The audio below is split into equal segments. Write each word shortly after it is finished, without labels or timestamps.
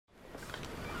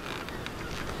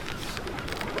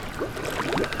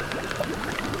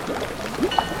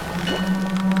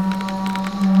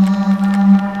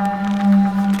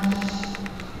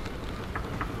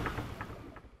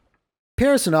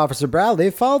Pierce and Officer Bradley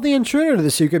followed the intruder to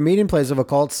the secret meeting place of a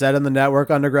cult set in the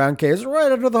network underground caves right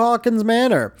under the Hawkins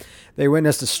Manor. They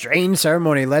witnessed a strange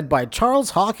ceremony led by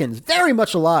Charles Hawkins, very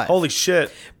much alive. Holy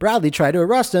shit. Bradley tried to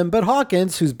arrest him, but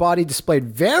Hawkins, whose body displayed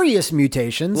various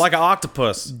mutations... Like an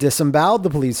octopus. ...disemboweled the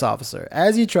police officer.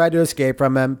 As he tried to escape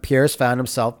from him, Pierce found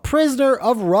himself prisoner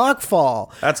of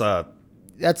Rockfall.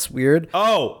 That's weird.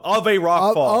 Oh, of a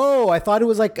rock fall. I thought it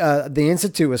was like the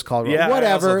Institute was called. Yeah,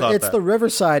 whatever. I also It's thought the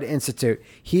Riverside Institute.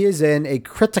 He is in a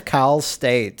critical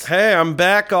state. Hey, I'm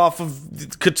back off of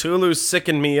Cthulhu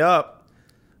sicking me up.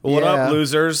 What up,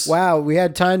 losers? Wow, we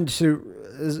had time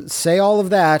to say all of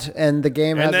that, and the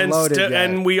game hasn't loaded yet.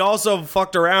 And we also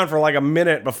fucked around for like a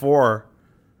minute before.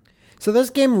 So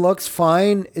this game looks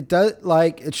fine. It does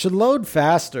it should load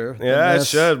faster. Yeah, it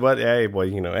should. But hey, well,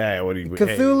 you know, hey, what do you?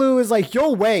 Cthulhu is like,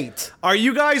 you'll wait. Are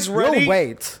you guys ready? You'll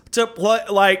wait To play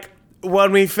like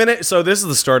when we finish. So this is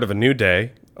the start of a new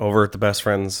day over at the Best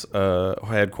Friends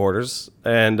headquarters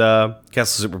and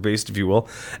Castle Super Beast, if you will.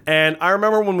 And I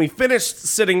remember when we finished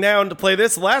sitting down to play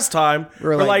this last time,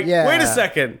 we're like, wait a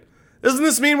second, doesn't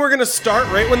this mean we're gonna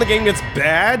start right when the game gets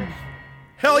bad?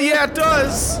 Hell yeah, it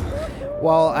does.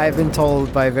 Well, I've been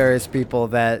told by various people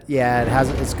that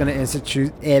it's going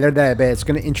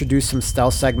to introduce some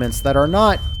stealth segments that are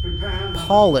not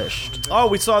polished. Oh,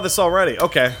 we saw this already.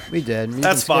 Okay, we did.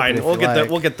 That's fine. We'll get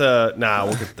the. You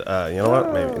know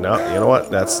what? Maybe no. You know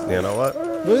what? You know what?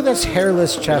 Look at this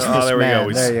hairless chestless there man.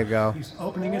 We go. There you go. He's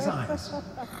opening his eyes.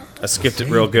 I skipped it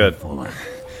real good.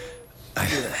 I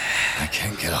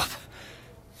can't get up.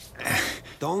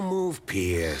 Don't move,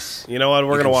 Pierce. You know what?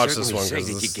 We're gonna watch this one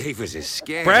because you gave us a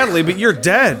scare. Bradley, but you're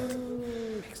dead.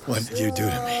 What did you do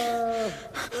to me?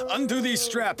 Undo these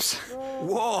straps.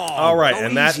 Whoa! All right,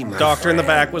 and that doctor in the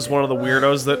back was one of the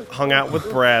weirdos that hung out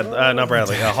with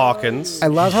Hawkins. I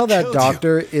love how that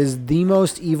doctor is the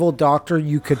most evil doctor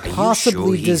you could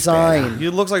possibly design. He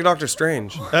looks like Doctor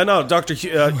Strange. No, Doctor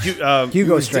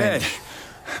Hugo Strange.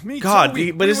 God,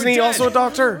 but isn't he also a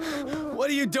doctor? What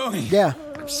are you doing? Yeah.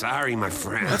 I'm sorry, my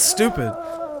friend. That's stupid.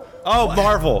 Oh,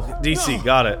 Marvel. DC,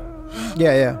 got it.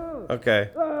 Yeah.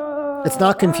 Okay. It's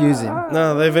not confusing.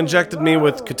 No, they've injected me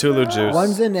with Cthulhu juice.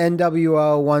 One's in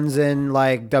NWO, one's in,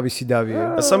 like,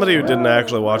 WCW. As somebody who didn't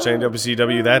actually watch any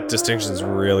WCW, that distinction is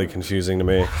really confusing to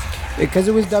me. Because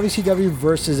it was WCW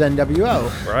versus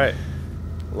NWO. Right.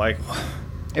 Like...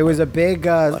 It was a big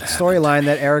storyline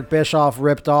that Eric Bischoff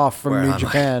ripped off from New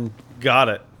Japan. Got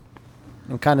it.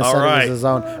 And kind of said it was his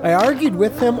own. I argued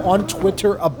with him on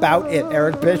Twitter about it,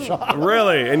 Eric Bischoff.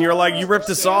 Really? And you're like, you ripped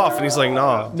us off, and he's like,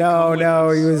 no. No.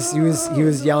 He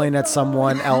was yelling at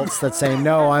someone else that's saying,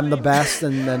 no, I'm the best.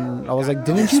 And then I was like,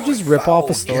 didn't you just rip off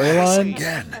a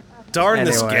storyline? Darn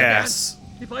this gas.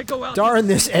 If I go out, darn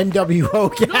this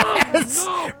NWO gas.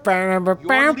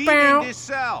 You're leaving this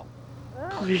cell.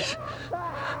 Please.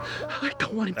 I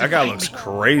don't want him to That guy fight looks me.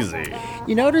 crazy.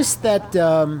 You notice that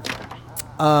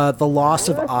the loss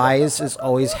of eyes is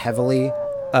always heavily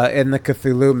in the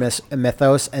Cthulhu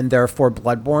mythos and therefore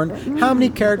Bloodborne. How many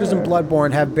characters in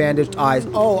Bloodborne have bandaged eyes?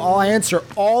 Oh, I'll answer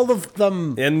all of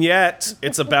them. And yet,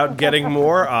 it's about getting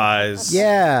more eyes.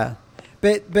 Yeah.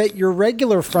 But your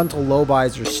regular frontal lobe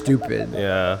eyes are stupid.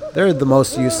 Yeah. They're the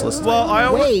most useless thing. Well,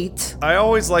 I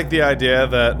always like the idea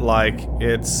that, like,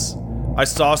 I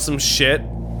saw some shit,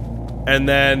 and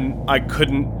then I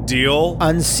couldn't deal.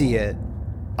 Unsee it.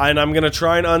 And I'm going to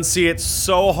try and unsee it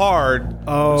so hard,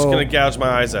 I'm just going to gouge my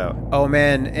eyes out. Oh,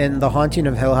 man, in The Haunting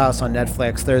of Hill House on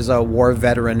Netflix, there's a war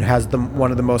veteran who has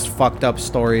one of the most fucked up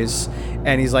stories,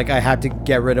 and he's like, I had to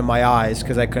get rid of my eyes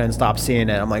because I couldn't stop seeing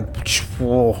it. I'm like,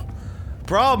 whoa.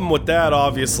 Problem with that,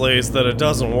 obviously, is that it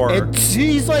doesn't work.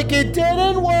 He's like, it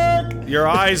didn't work! Your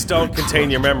eyes don't contain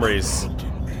your memories.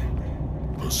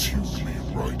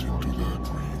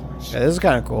 Yeah, this is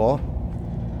kind of cool.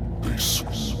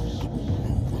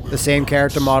 The same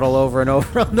character model over and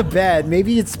over on the bed.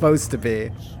 Maybe it's supposed to be.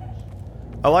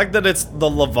 I like that it's the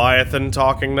Leviathan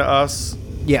talking to us.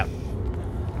 Yeah.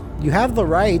 You have the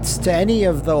rights to any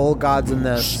of the old gods in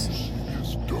this.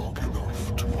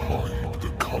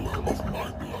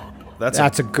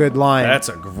 That's a good line. That's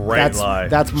a great line.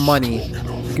 That's money.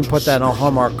 You can put that on a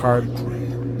Hallmark card.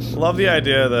 Love the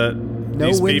idea that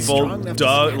these people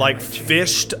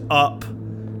fished up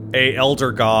a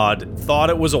elder god, thought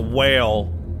it was a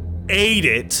whale, ate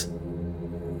it,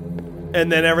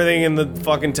 and then everything in the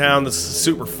fucking town that's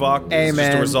super fucked is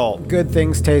just a result. Good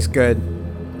things taste good.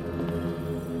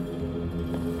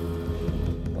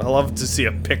 I love to see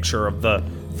a picture of the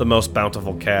most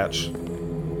bountiful catch.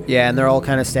 Yeah, and they're all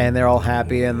kind of standing there all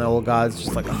happy, and the old god's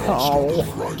just like, oh.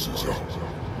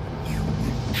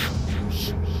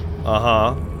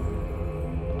 Uh-huh.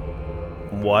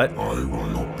 What? I will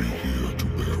not be here to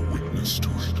bear witness to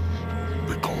it,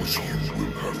 because you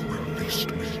will have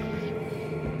released me.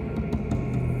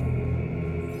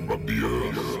 But the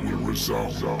earth will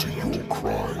resound to your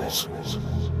cries, or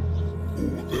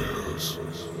theirs.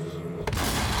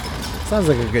 Sounds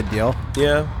like a good deal.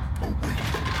 Yeah.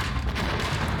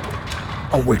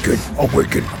 Awaken,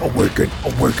 awaken, awaken,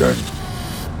 awaken.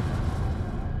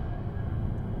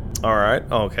 All right.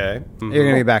 Okay. Mhm. You're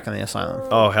gonna be back in the asylum.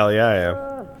 Oh, hell yeah, I am.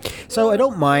 So I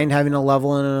don't mind having a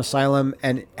level in an asylum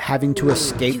and having to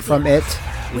escape from it,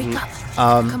 Wake up.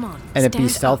 Come on. and it be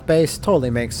stand stealth up. based. Totally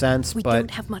makes sense, We but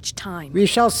don't have much time. we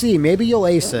shall see. Maybe you'll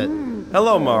ace it.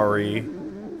 Hello, Marie.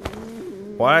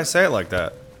 Why I say it like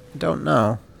that? Don't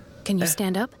know. Can you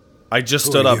stand up? I just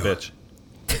stood are up, you? bitch.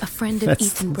 A friend of That's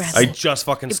Ethan I Bradley. just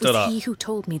fucking It stood was up. he who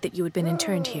told me that you had been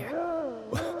interned here.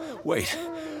 Wait.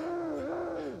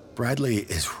 Bradley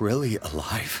is really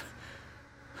alive?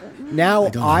 Now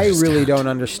don't I really understand. don't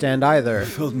understand either.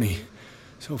 Filled me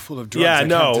so full of drugs Yeah, I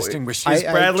no. can't distinguish Is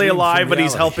I Bradley dream from alive, but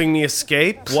he's reality. helping me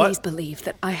escape? Please What? believe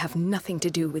that I have nothing to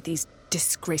do with these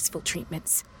disgraceful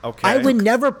treatments. Okay. I would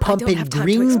never pump don't in have time to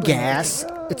green explain gas.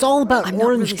 It's all about I'm not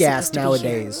orange really gas supposed to be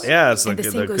here. nowadays. Yeah, it's And like the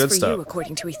the same goes good for stuff. you,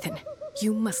 according to Ethan.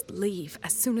 You must leave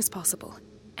as soon as possible,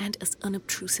 and as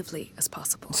unobtrusively as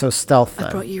possible. So stealth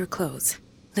I brought then. you your clothes.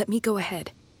 Let me go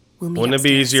ahead. We'll meet Wouldn't it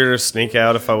be upstairs. easier to sneak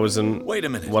out if I was in Wait a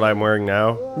minute. what I'm wearing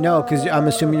now? No, because I'm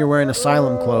assuming you're wearing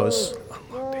asylum clothes.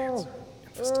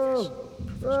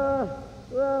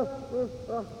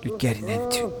 You're getting in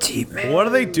too deep, man. What do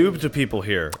they do to people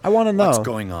here? I want to know. What's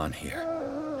going on here?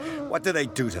 What do they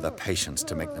do to the patients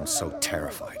to make them so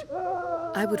terrified?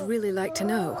 I would really like to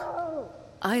know.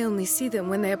 I only see them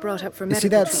when they are brought up for You medical see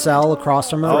that treatment. cell across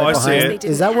from her Oh, right I see behind? it. They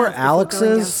didn't Is that where have before Alex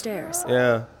going is? downstairs.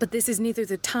 Yeah. But this is neither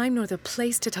the time nor the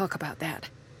place to talk about that.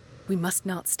 We must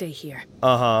not stay here.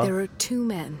 Uh-huh. There are 2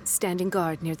 men standing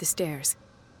guard near the stairs.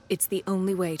 It's the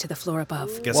only way to the floor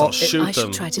above. Guess Well, I'll shoot I should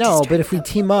them. try to No, distract but if we them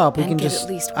team up, we and can get just, at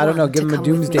least I don't know, one give to him a come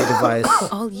with doomsday me. device.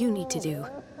 All you need to do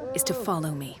is to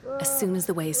follow me as soon as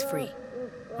the way is free.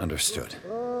 Understood.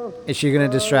 Is she going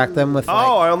to distract them with Oh,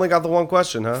 like, I only got the one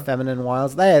question, huh? feminine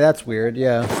wiles? Hey, that's weird,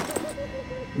 yeah.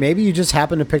 Maybe you just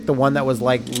happened to pick the one that was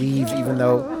like leave, even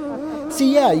though...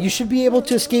 See, yeah, you should be able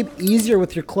to escape easier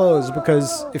with your clothes,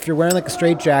 because if you're wearing like a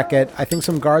straitjacket, I think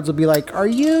some guards will be like, "Are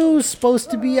you supposed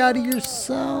to be out of your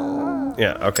cell?"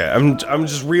 Yeah, okay. I'm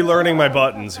just relearning my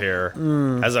buttons here,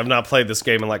 as I've not played this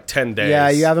game in like 10 days. Yeah,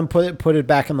 you haven't put it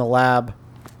back in the lab.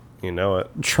 You know it.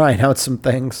 Trying out some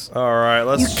things. All right,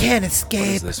 let's... Can't What does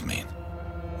escape. this mean?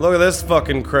 Look at this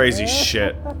fucking crazy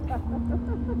shit.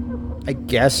 I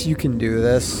guess you can do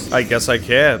this. I guess I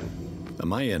can.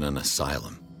 Am I in an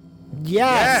asylum?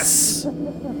 Yes. What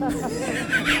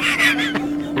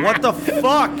the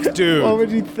fuck, dude? What would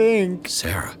you think?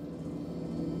 Sarah.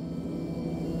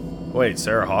 Wait,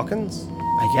 Sarah Hawkins?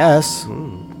 I guess.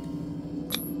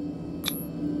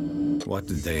 What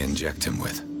did they inject him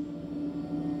with?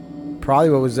 Probably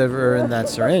what was ever in that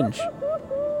syringe.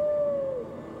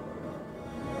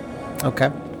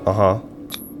 Okay. Uh-huh.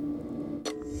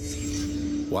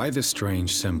 Why the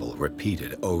strange symbol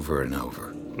repeated over and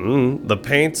over? The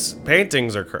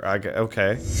paintings are...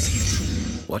 Okay.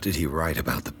 What did he write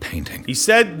about the painting? He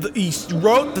said... he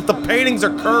wrote that the paintings are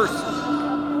cursed.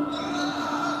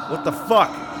 What the fuck?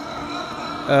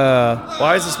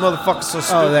 Why is this motherfucker so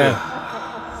stupid? Oh, there.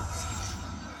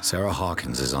 Sarah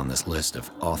Hawkins is on this list of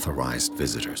authorized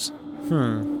visitors.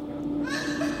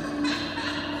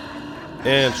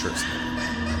 Interesting.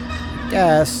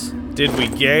 Yes. Did we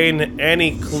gain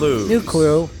any clues? New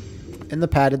clue in the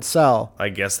padded cell. I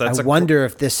guess that's I wonder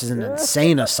if this is an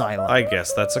insane asylum. I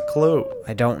guess that's a clue.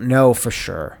 I don't know for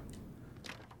sure.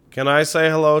 Can I say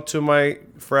hello to my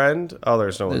friend? Oh,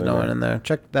 there's no one There's in no there. one in there.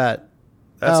 Check that.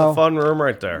 That's Oh. a fun room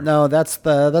right there. No, that's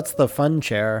the fun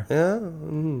chair. Yeah?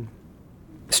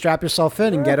 Strap yourself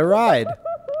in and get a ride.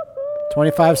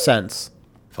 25 cents.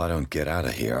 If I don't get out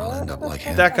of here, I'll end up like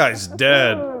him. That guy's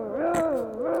dead.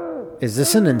 Is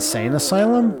this an insane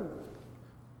asylum?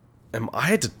 Am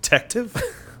I a detective?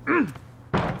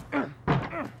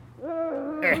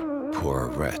 Poor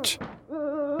wretch.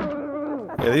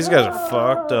 Yeah, these guys are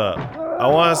fucked up. I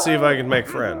want to see if I can make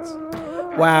friends.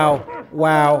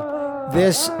 Wow.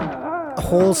 This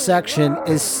whole section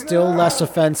is still less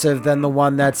offensive than the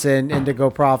one that's in Indigo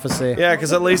Prophecy. Yeah,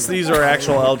 because at least these are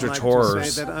actual eldritch I'd like horrors.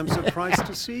 to say that I'm surprised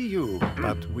to see you,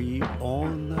 but we all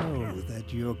know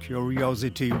that your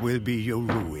curiosity will be your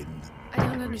ruin. I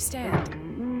don't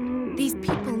understand. These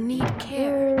people need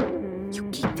care. You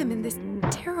keep them in this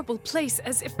terrible place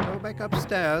as if... Go back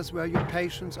upstairs where your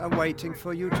patients are waiting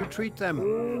for you to treat them.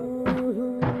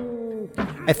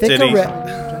 I think Did a he?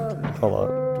 Hold on.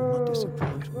 Do not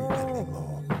disappoint me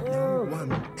anymore. No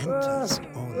one enters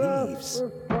or leaves.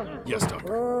 Yes,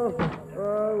 Doctor.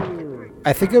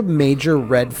 I think a major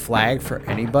red flag for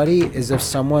anybody is if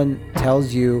someone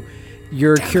tells you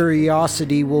your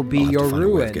curiosity will be your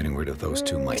ruin. Getting rid of those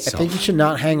two I myself. think you should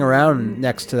not hang around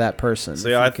next to that person. See,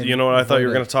 you know what I thought you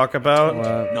were going to talk about?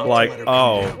 Like,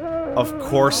 oh, of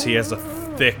course he has a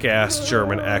thick-ass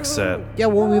German accent. Yeah,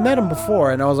 well, we met him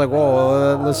before, and I was like,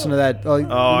 whoa, listen to that. We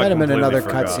I met him in completely another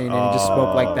forgot. cutscene, and he just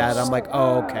spoke like that. I'm like,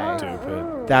 oh, okay.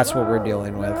 Stupid. That's what we're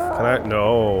dealing with. Can I?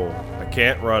 No. I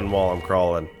can't run while I'm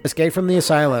crawling. Escape from the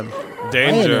asylum.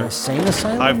 Danger. An insane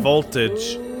asylum? High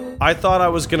voltage. I thought I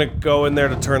was going to go in there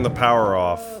to turn the power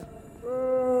off.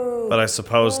 But I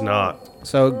suppose not.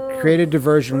 So, create a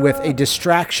diversion with a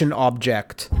distraction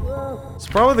object. It's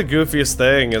probably the goofiest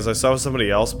thing is I saw somebody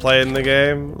else playing the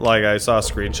game. Like, I saw a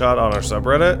screenshot on our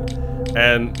subreddit,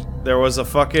 and there was a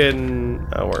fucking...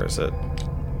 Oh, where is it?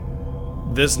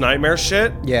 This nightmare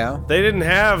shit? Yeah. They didn't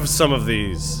have some of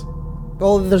these.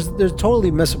 Well, there's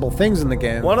totally missable things in the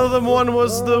game. One of them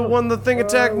was the thing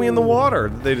attacked me in the water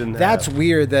that they didn't That's have.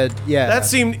 weird that, yeah. That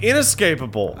seemed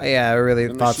inescapable. Yeah, I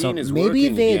really thought so. machine is Maybe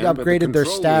working they had again, but the upgraded their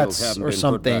control wheels stats haven't or been put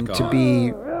something back to on.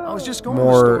 be I was just going to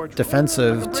more storage.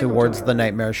 defensive towards the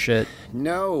nightmare shit.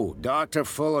 No, Dr.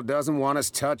 Fuller doesn't want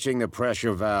us touching the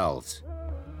pressure valves.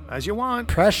 As you want.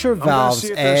 Pressure I'm gonna valves, see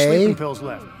if there's sleeping eh? pills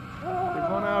left. They've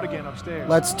run out again upstairs.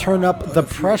 Let's turn up the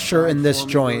pressure in this For me,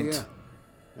 will joint. ya?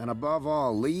 And above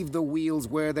all, leave the wheels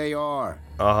where they are.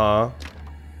 Uh-huh.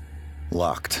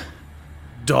 Locked.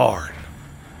 Darn.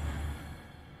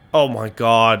 Oh my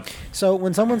god. So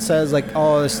when someone says like,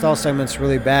 "Oh, the stealth segment's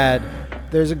really bad,"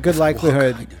 there's a good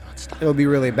likelihood it'll be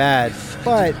really bad.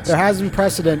 But there has been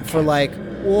precedent for like,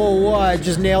 "Whoa, I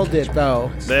just nailed it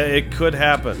though." It could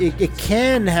happen. It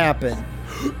can happen.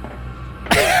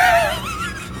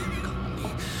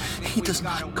 He does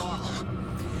not call.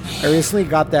 I recently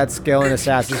got that skill in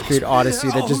Assassin's Creed Odyssey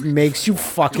that just makes you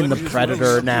fucking the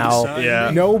Predator now.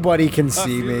 Yeah. Nobody can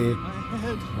see me.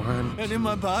 And in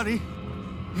my body.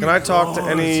 Can I talk to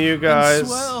any of you guys?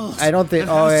 I don't think.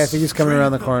 Oh, yeah, I think he's coming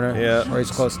around the corner. Yeah. Or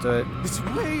he's close to it.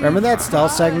 Remember that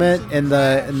stealth segment in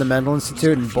the Mental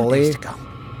Institute in Bully?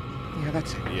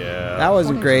 Yeah. That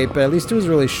wasn't great, but at least it was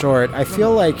really short. I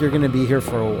feel like you're gonna be here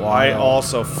for a while. I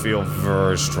also feel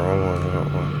very strongly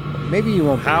about one. Maybe you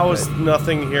won't. How be, is but-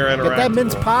 nothing here interactive? Get that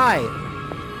mince pie.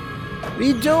 What are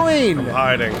you doing? I'm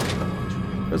hiding.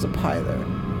 There's a pie there.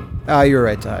 Oh, you were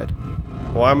right to hide.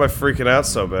 Why am I freaking out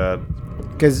so bad?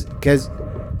 Cause,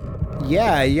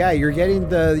 yeah, you're getting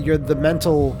the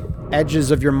mental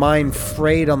edges of your mind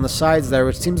frayed on the sides there,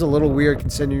 which seems a little weird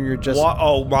considering you're just What?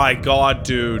 Oh my god,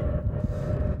 dude.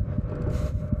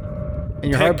 and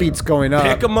your heartbeat's going up.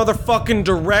 Pick a motherfucking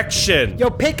direction. Yo,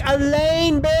 pick a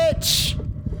lane, bitch.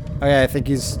 Okay, I think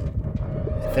he's.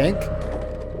 I think.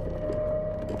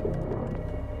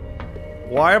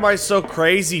 Why am I so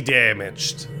crazy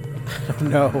damaged?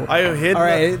 No. I hit. All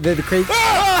right, the crazy.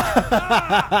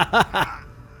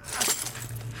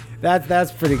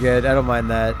 That's pretty good. I don't mind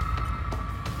that.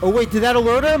 Oh wait, did that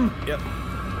alert him? Yep.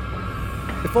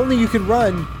 If only you could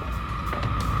run.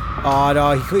 Oh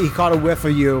no, he caught a whiff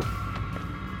of you.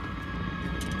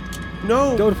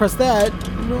 No. Don't press that.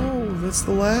 No, that's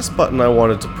the last button I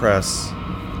wanted to press.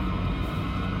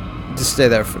 Just stay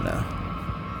there for now.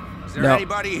 Is there No.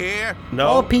 anybody here? No.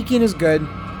 Oh, peeking is good.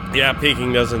 Yeah,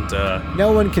 peeking doesn't.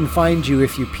 No one can find you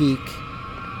if you peek.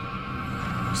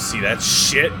 See that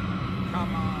shit?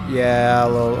 Yeah,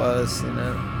 hello, you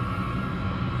know.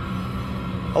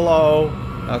 Hello.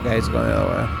 Okay, he's going the other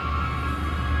way.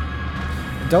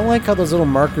 I don't like how those little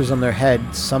markers on their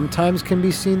head sometimes can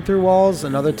be seen through walls,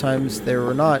 and other times they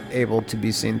were not able to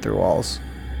be seen through walls.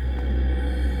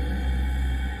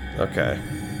 Okay.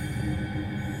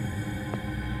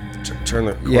 Turn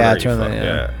the corner. Yeah, you turn the- fuck-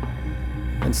 yeah.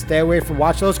 And stay away from.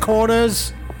 Watch those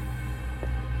corners.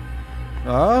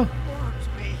 Oh,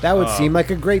 that would seem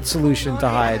like a great solution to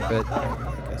hide, but I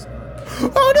guess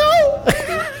not. Oh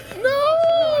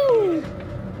no!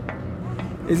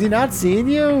 No! Is he not seeing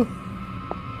you?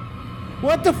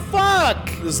 What the fuck?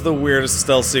 This is the weirdest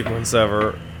stealth sequence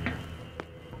ever.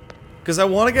 Because I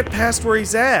want to get past where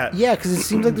he's at. Yeah, because it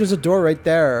seems like there's a door right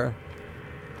there.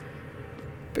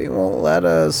 But he won't let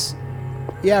us.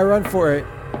 Yeah, run for it.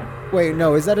 Wait,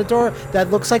 no, is that a door?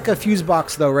 That looks like a fuse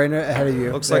box, though, right ahead of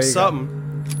you. Looks There like you go. something.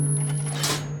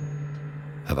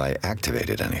 Have I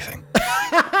activated anything?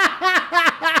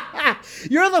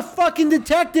 You're the fucking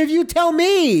detective, you tell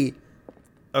me!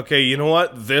 Okay, you know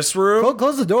what? This room?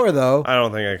 Close the door, though. I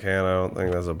don't think I can. I don't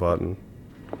think there's a button.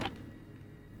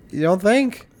 You don't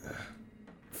think?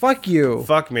 Fuck you.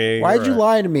 Fuck me. Why'd You're you right.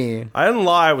 lie to me? I didn't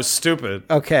lie. I was stupid.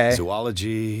 Okay.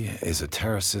 Zoology,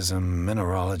 esotericism,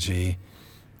 mineralogy,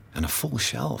 and a full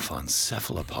shelf on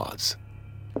cephalopods.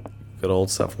 Good old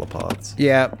cephalopods.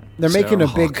 Yeah, they're Sarah making a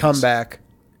big Hawkins. comeback.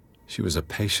 She was a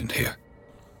patient here.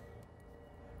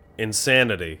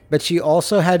 Insanity. But she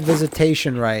also had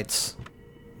visitation rights.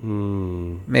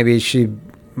 Maybe she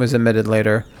was admitted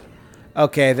later.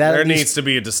 Okay, that There at least- needs to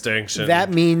be a distinction. that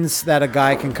means that a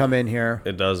guy can come in here.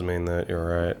 It does mean that. You're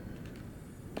right.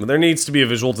 But there needs to be a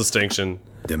visual distinction.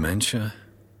 Dementia?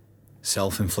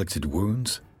 Self-inflicted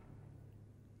wounds?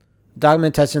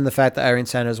 Document testing the fact that Irene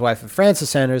Sanders, wife of Francis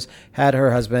Sanders, had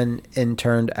her husband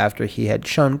interned after he had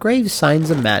shown grave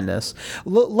signs of madness.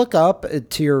 Look up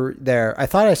to your there. I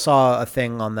thought I saw a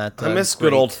thing on that. I miss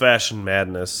good old-fashioned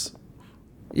madness.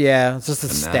 Yeah, it's just a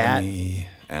stat. Anatomy,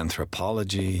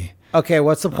 anthropology. Okay,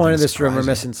 what's the point of this room? We're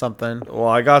surprising. missing something. Well,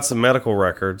 I got some medical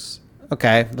records.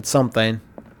 Okay, but something.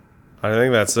 I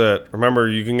think that's it. Remember,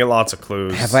 you can get lots of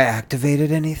clues. Have I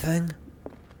activated anything?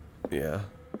 Yeah.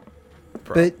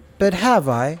 But have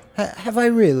I? Have I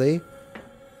really?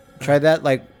 Try that,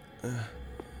 like,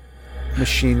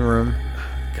 machine room.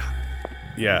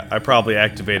 Yeah, I probably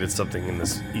activated something in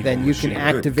this evil Then you can machine.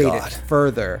 activate it God.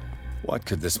 further. What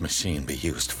could this machine be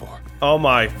used for? Oh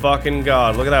my fucking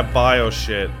god, look at that bio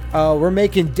shit. Oh, we're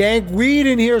making dank weed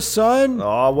in here, son.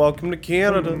 Oh, welcome to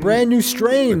Canada. Brand new The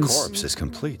strains. corpse is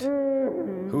complete.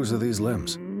 Whose are these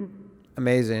limbs?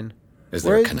 Amazing. Is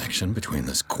there a Where- connection between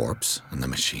this corpse and the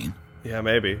machine? Yeah,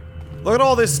 maybe. Look at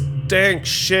all this dank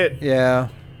shit. Yeah.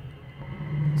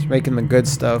 It's making the good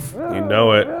stuff. You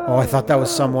know it. Oh, I thought that was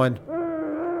someone.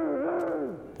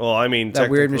 Well, I mean, That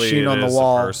weird technically machine it on the is a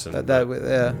wall. person,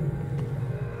 Yeah.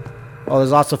 Oh,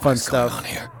 there's lots of fun What's going stuff. on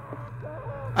here?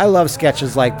 I love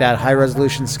sketches like that, high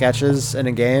resolution sketches in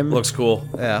a game. Looks cool.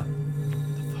 Yeah.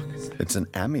 It's an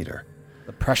ammeter.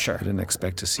 The I pressure. didn't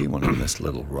expect to see one on this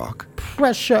little rock.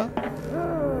 Pressure.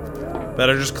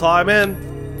 Better just climb in.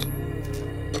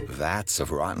 Vats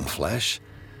of rotten flesh?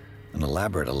 An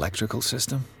elaborate electrical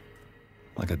system?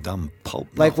 Like a dumb pulp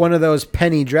Like mill. one of those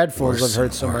penny dreadfuls Worse I've heard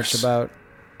and so much worse. about.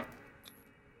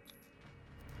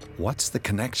 What's the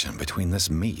connection between this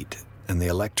meat and the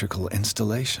electrical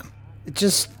installation? It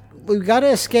just, we gotta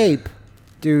escape.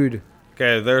 Dude.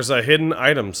 Okay, there's a hidden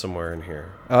item somewhere in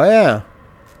here. Oh, yeah.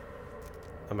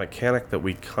 A mechanic that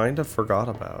we kind of forgot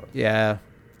about. Yeah.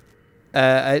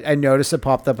 I noticed it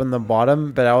popped up in the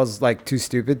bottom, but I was like too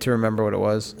stupid to remember what it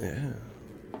was.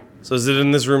 So is it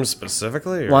in this room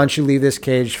specifically? Or? Why don't you leave this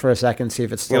cage for a second, see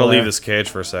if it's I'm still gonna there. leave this cage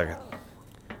for a second.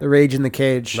 The rage in the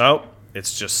cage. Nope,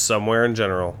 it's just somewhere in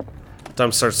general.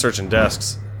 Time to start searching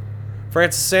desks.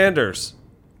 Francis Sanders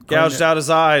gouged out his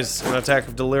eyes in an attack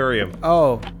of delirium.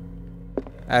 Oh.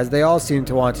 As they all seem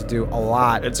to want to do a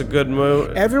lot. It's a good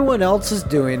move. Everyone else is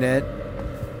doing it.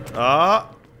 Ah,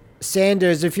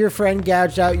 Sanders, if your friend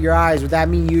gouged out your eyes, would that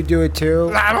mean you do it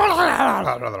too?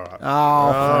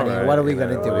 Oh, funny. What are we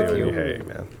gonna do with you? Hey,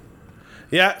 man.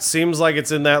 Yeah, seems like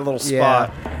it's in that little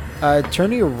spot.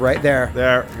 Turn to your right there.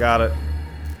 There, got it.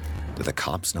 Do the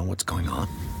cops know what's going on?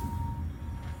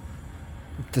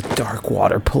 The Dark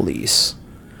Water Police.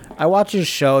 I watched a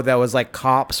show that was like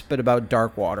cops, but about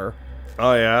dark water.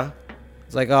 Oh yeah.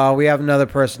 It's like, oh, we have another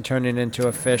person turning into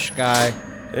a fish guy.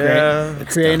 Yeah.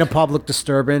 Creating a public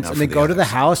disturbance, Now and for they the go to the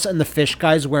others. house, and the fish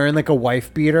guy's wearing like a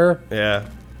wife beater. Yeah.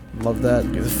 Love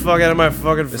that. Get the fuck out of my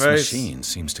fucking This face. machine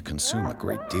seems to consume a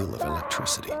great deal of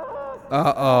electricity.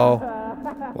 Uh-oh.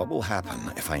 What will happen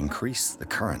if I increase the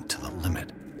current to the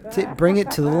limit? Bring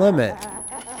it to the limit.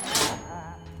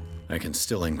 I can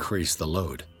still increase the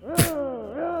load.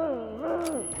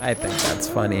 I think that's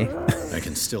funny. I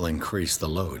can still increase the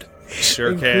load.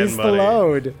 Sure Increase can, the buddy.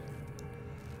 load.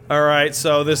 All right,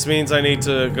 so this means I need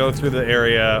to go through the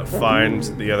area, find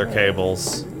the other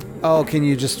cables. Oh, can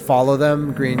you just follow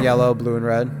them? Green, yellow, blue, and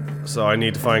red? So I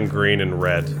need to find green and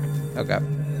red. Okay.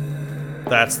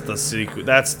 That's the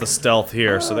That's the stealth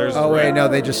here. So there's. Oh, red. wait, no,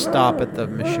 they just stop at the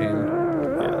machine.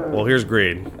 Yeah. Well, here's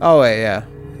green. Oh, wait, yeah.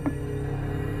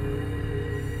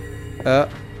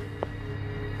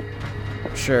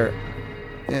 Sure.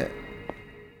 Yeah.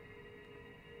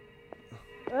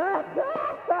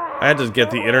 I had to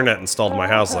get the internet installed in my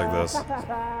house like this.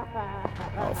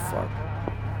 Oh, fuck.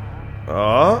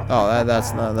 Oh. Oh,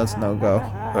 that's no go.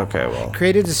 Okay, well.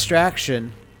 Create a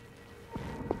distraction.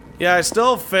 Yeah, I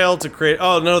still failed to create.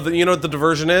 Oh no, you know what the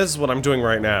diversion is? What I'm doing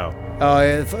right now.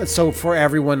 Oh, so for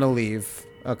everyone to leave.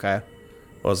 Okay.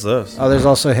 What's this? Oh, there's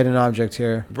also a hidden object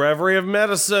here. Breviary of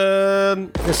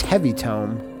medicine. This heavy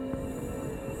tome.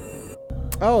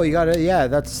 Oh, you got it. Yeah,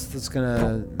 that's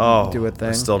gonna Oh, do a thing.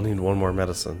 I still need one more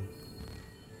medicine.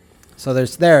 So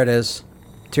there it is.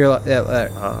 To your there.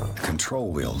 A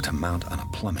control wheel to mount on a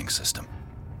plumbing system.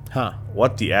 Huh.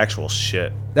 What the actual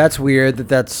shit? That's weird that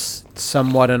that's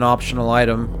somewhat an optional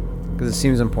item, because it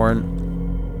seems important.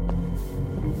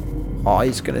 Oh,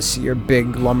 he's gonna see your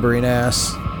big lumbering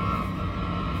ass.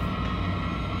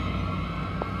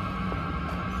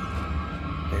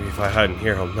 Maybe if I hide in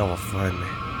here, he'll never find me.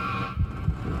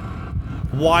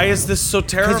 Why is this so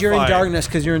terrifying? Because you're in darkness.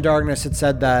 Because you're in darkness. It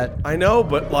said that. I know,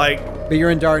 but like... But you're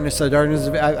in darkness. So darkness.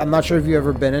 I'm not sure if you've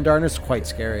ever been in darkness. It's quite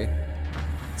scary.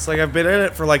 It's like I've been in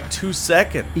it for like 2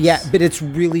 seconds. Yeah, but it's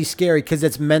really scary because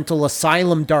it's mental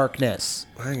asylum darkness.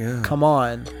 Hang on. Come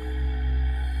on.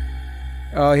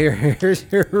 Oh, you're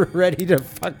ready to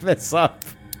fuck this up.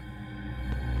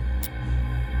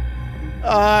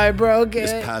 I broke it.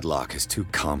 This padlock is too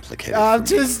complicated. I'm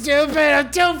too stupid. I'm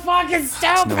too fucking It's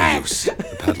stupid. no use.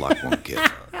 The padlock won't give.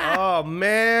 Oh,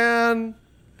 man.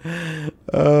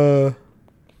 Okay,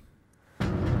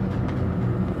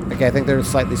 I think they're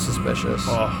slightly suspicious.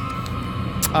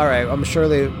 Oh. All right, I'm sure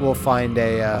we'll find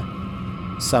a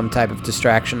some type of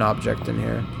distraction object in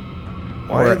here.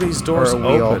 Why are these doors or a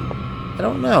wheel. open? I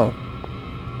don't know.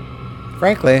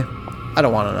 Frankly, I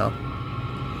don't want to know.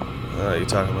 You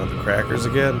talking about the crackers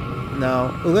again?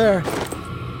 No. Oh, there.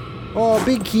 Oh,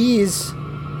 big keys.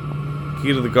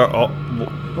 Key to the gar- Oh.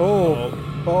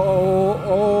 Oh.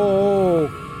 Oh.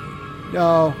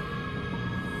 No.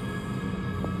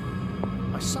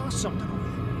 I saw something over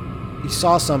there. You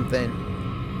saw something.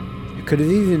 It could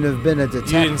have even have been a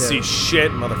detective. You didn't see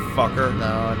shit, motherfucker. No,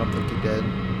 I don't think he did.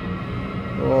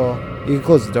 Oh, you can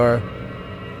close the door.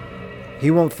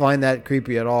 He won't find that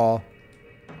creepy at all.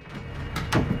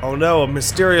 Oh no, a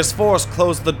mysterious force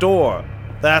closed the door.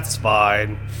 That's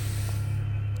fine.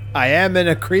 I am in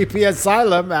a creepy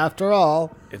asylum, after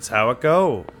all. It's how it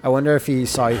go. I wonder if he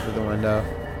saw you through the window.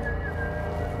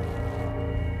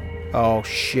 Oh,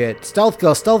 shit. Stealth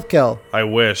kill, stealth kill. I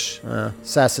wish.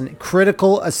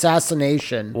 Critical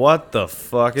assassination. What the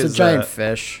fuck It's is a giant that?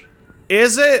 fish.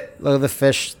 Is it? Look at the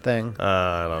fish thing.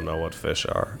 I don't know what fish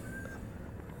are.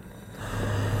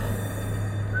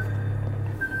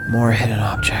 More hidden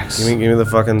objects. Give me the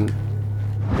fucking...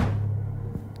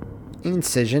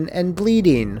 Incision and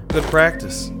bleeding. Good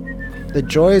practice. The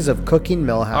joys of cooking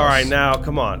Millhouse. Alright, now,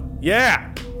 come on. Yeah!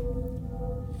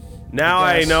 Now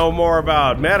I know more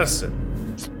about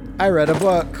medicine. I read a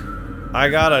book. I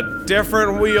got a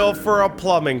different wheel for a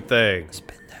plumbing thing.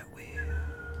 Spin that wheel.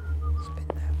 Spin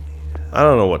that wheel. I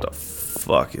don't know what the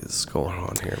fuck is going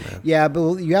on here, man. Yeah,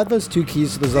 but you have those two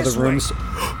keys to those other rooms.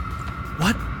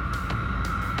 What?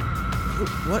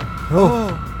 What?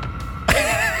 Oh.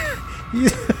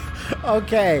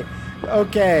 Okay.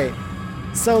 Okay.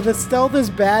 So the stealth is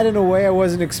bad in a way I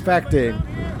wasn't expecting.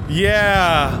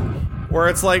 Yeah. Where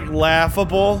it's like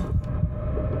laughable.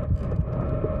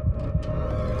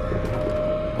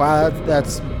 Wow,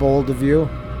 that's bold of you.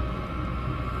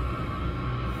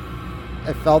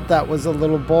 I felt that was a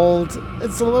little bold.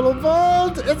 It's a little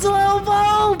bold. It's a little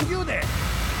bold. You there?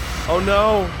 Oh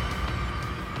no.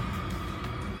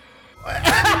 What?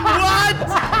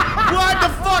 What the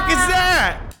fuck is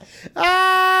that?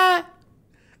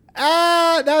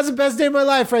 That was the best day of my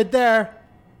life right there.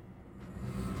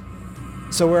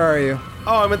 So where are you?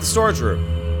 Oh, I'm at the storage room.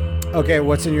 Okay,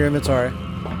 what's in your inventory?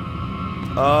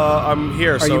 I'm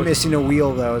here. Are you missing a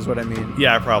wheel though, is what I mean.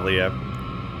 Yeah, I probably am.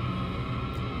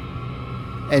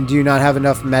 And do you not have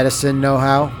enough medicine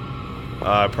know-how?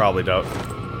 I probably don't.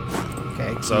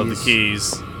 Okay, keys. So the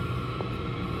keys.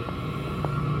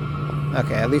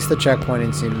 Okay, at least the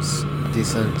checkpointing seems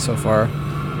decent so far.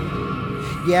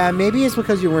 Yeah, maybe it's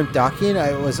because you weren't docking.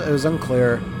 It was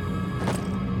unclear.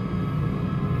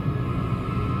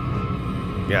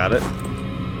 Got it.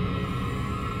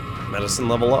 Medicine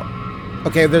level up.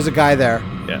 Okay, there's a guy there.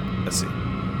 Yeah, let's see.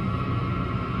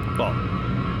 Well,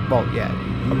 Well, yeah.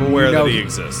 I'm aware that he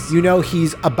exists. You know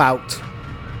he's about.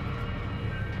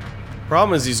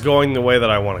 Problem is he's going the way that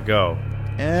I want to go.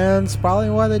 And it's probably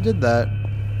why they did that.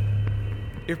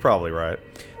 You're probably right.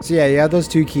 So yeah, you have those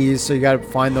two keys, so you gotta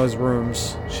find those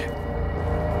rooms. Shit.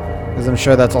 Because I'm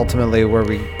sure that's ultimately where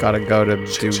we gotta go to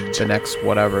do the next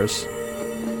whatevers.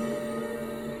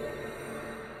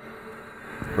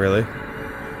 Really?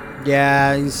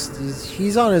 Yeah,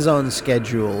 he's on his own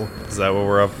schedule. Is that what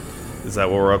we're up? Is that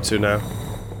what we're up to now?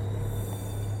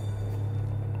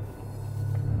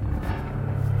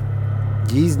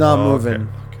 He's not Oh, moving.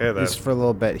 Okay, Just then. for a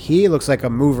little bit. He looks like a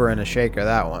mover and a shaker,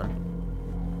 that one.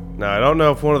 Now, I don't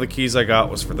know if one of the keys I got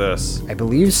was for this. I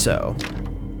believe so.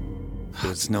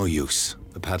 It's no use.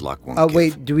 The padlock won't Oh give.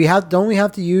 wait, don't we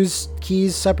have to use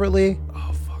keys separately?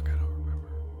 Oh, fuck, I don't remember.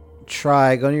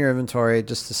 try. Go to your inventory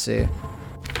just to see.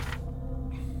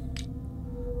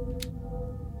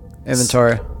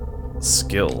 Inventory.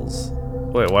 Skills.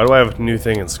 Wait, why do I have a new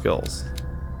thing in skills?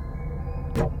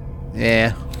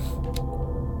 Yeah.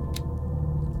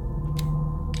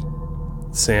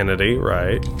 Sanity,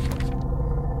 right.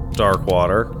 Dark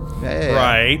water. Yeah.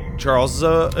 Right. Charles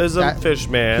is a fish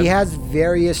man. He has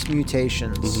various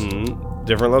mutations. Mm-hmm.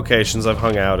 Different locations I've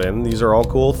hung out in. These are all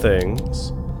cool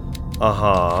things.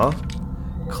 Uh-huh.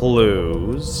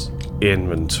 Clues.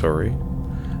 Inventory.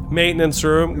 Maintenance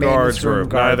room. Guards room.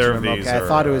 Neither of these Okay, are, I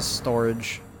thought it was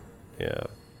storage. Yeah.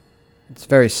 It's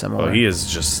very similar. Oh, he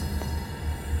is just...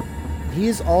 He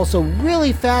is also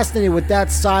really fascinated with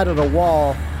that side of the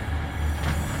wall.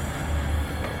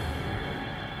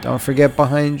 Don't forget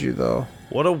behind you, though.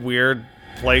 What a weird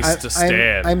place to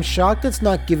stand. I'm shocked it's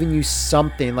not giving you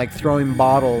something like throwing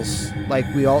bottles, like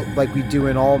we do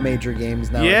in all major games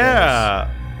nowadays.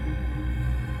 Yeah.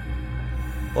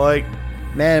 Like,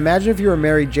 man, imagine if you were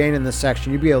Mary Jane in this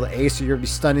section. You'd be able to ace it. You'd be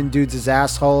stunning dudes as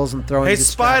assholes and throwing. hey,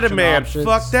 distraction Spider-Man, options.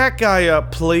 fuck that guy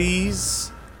up, please.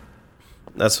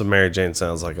 That's what Mary Jane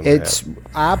sounds like in my It's head.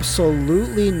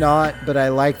 absolutely not, but I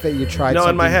like that you tried. No,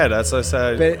 something, in my head, that's what I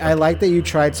said. But I like that you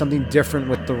tried something different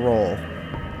with the role.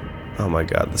 Oh my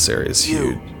god, this area is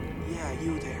huge. Yeah,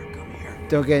 you there. Come here.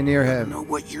 Don't get near I don't him. know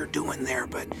what you're doing there,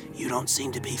 but you don't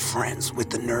seem to be friends with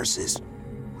the nurses.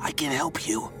 I can help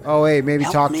you. Oh wait, maybe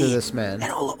Help talk me, to this man. And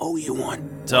I'll owe you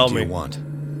one. Tell What do me. you want?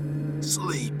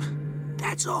 Sleep.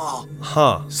 That's all.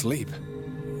 Huh. Sleep.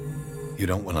 You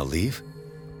don't want to leave?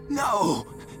 No.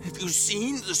 Have you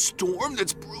seen the storm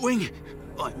that's brewing?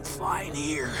 I'm fine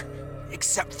here.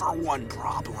 Except for one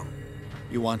problem.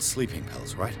 You want sleeping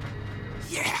pills, right?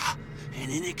 Yeah. And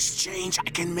in exchange, I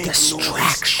can make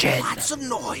Distraction. noise. Lots of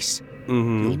noise.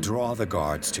 Mm-hmm. You'll draw the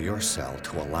guards to your cell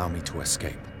to allow me to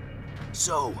escape.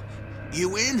 So,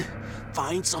 you in?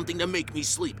 Find something to make me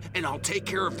sleep, and I'll take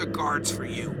care of the guards for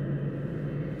you.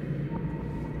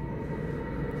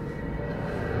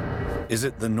 Is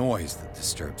it the noise that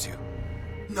disturbs you?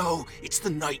 No, it's the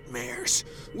nightmares.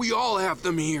 We all have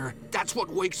them here. That's what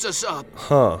wakes us up.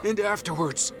 Huh. And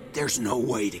afterwards, there's no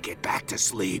way to get back to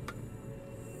sleep.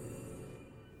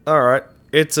 Alright.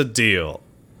 It's a deal.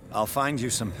 I'll find you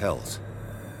some pills.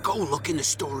 Go look in the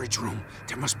storage room.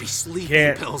 There must be sleeping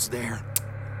Can't. pills there.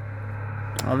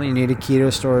 I only need a key to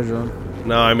a storage room.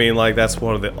 No, I mean, like, that's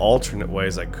one of the alternate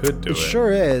ways I could do it. It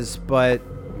sure is, but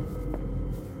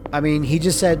I mean, he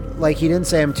just said, like, he didn't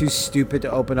say I'm too stupid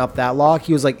to open up that lock.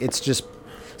 He was like, it's just...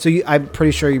 So I'm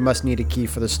pretty sure you must need a key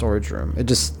for the storage room. It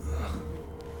just...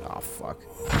 Oh, fuck.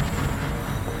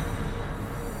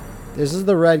 This is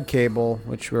the red cable,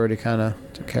 which we already kind of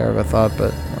took care of, I thought,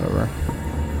 but whatever.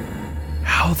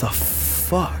 How the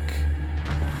fuck?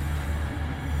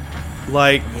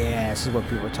 Like... Yeah, this is what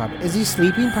people are talking about. Is he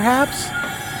sleeping, perhaps?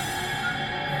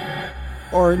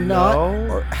 Or not?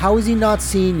 No. Or how is he not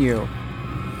seeing you?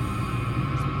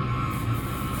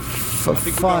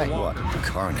 Fine. What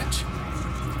carnage?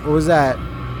 What was that?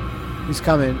 He's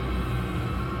coming.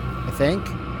 I think.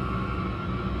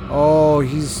 Oh,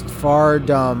 he's far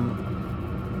dumb.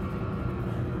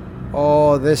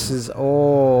 Oh, this is...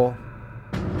 Oh.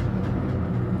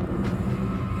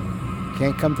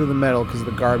 Can't come through the metal because of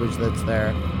the garbage that's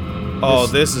there. Oh,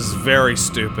 this is very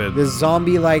stupid. This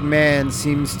zombie-like man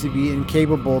seems to be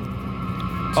incapable to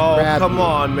Oh, grab come you.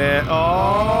 on, man.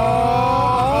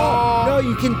 Oh! No,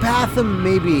 you can path him,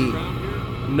 maybe.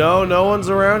 No, no one's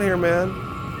around here, man.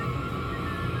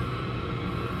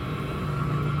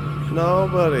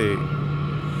 Nobody.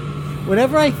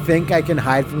 Whenever I think I can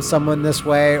hide from someone this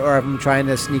way, or if I'm trying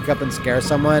to sneak up and scare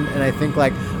someone, and I think,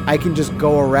 like, I can just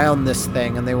go around this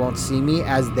thing and they won't see me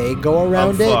as they go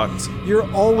around I'm it, fucked. you're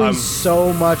always I'm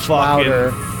so much fucking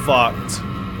louder. fucked.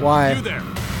 Why? You there.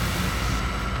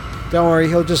 Don't worry,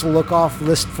 he'll just look off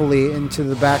listfully into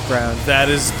the background. That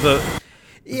is the...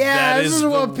 Yeah, That this is is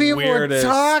what the people weirdest.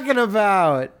 are talking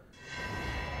about.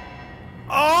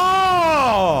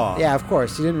 Oh! Yeah, of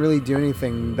course. He didn't really do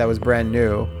anything that was brand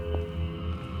new.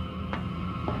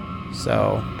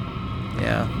 So,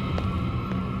 yeah.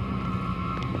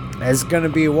 It's gonna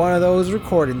be one of those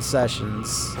recording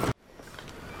sessions.